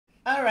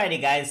Alrighty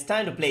guys,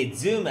 time to play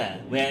Zuma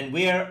when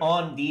we're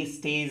on the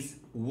stage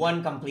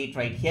 1 complete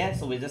right here.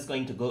 So we're just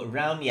going to go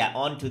around,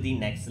 on to the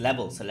next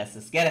level. So let's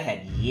just get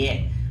ahead.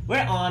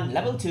 We're on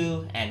level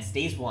 2 and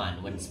stage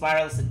 1 when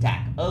spirals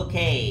attack.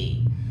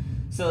 Okay.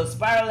 So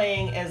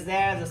spiraling is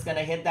there, just gonna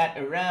hit that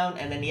around,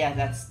 and then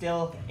that's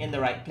still in the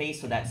right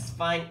place, so that's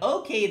fine.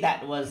 Okay,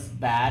 that was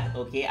bad.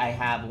 Okay, I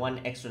have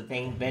one extra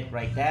thing bit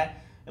right there.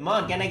 Come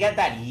on, can I get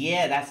that?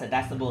 Yeah, that's it,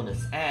 that's the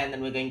bonus. And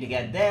then we're going to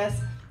get this,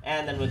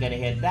 and then we're gonna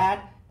hit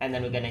that, and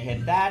then we're gonna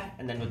hit that,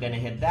 and then we're gonna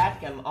hit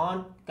that. Come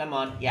on,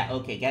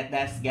 okay, get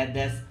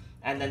this,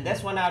 and then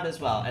this one out as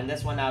well, and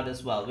this one out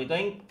as well. We're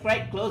going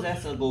quite closer,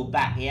 so go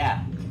back,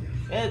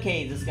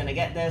 Okay, just gonna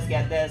get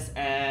this,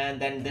 and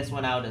then this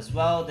one out as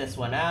well, this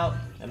one out,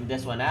 and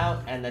this one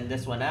out, and then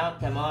this one out,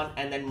 come on,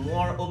 and then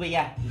more over,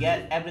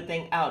 get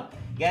everything out,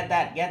 get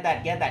that,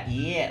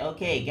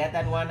 okay, get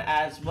that one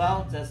as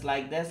well, just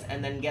like this,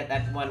 and then get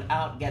that one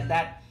out, get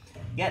that,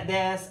 get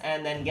this,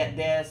 and then get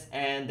this,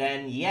 and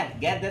then,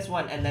 get this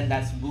one, and then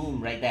that's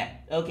boom right there.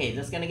 Okay,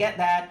 just gonna get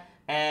that,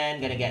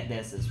 and gonna get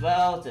this as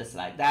well, just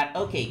like that.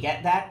 Okay,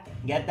 get that,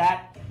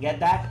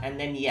 and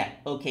then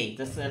okay,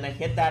 just gonna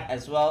hit that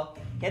as well,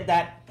 hit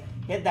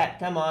that,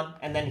 come on,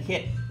 and then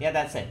hit,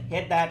 that's it,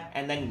 hit that,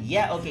 and then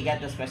okay, get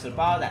the special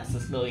power, that's the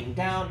slowing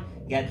down,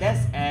 get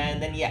this,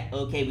 and then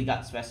okay, we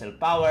got special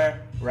power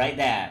right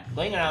there.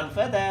 Going around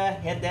further,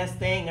 hit this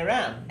thing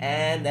around,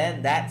 and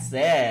then that's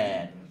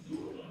it.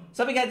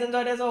 So if you guys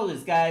enjoyed as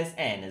always guys,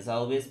 and as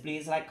always,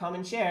 please like,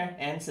 comment, share,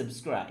 and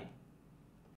subscribe.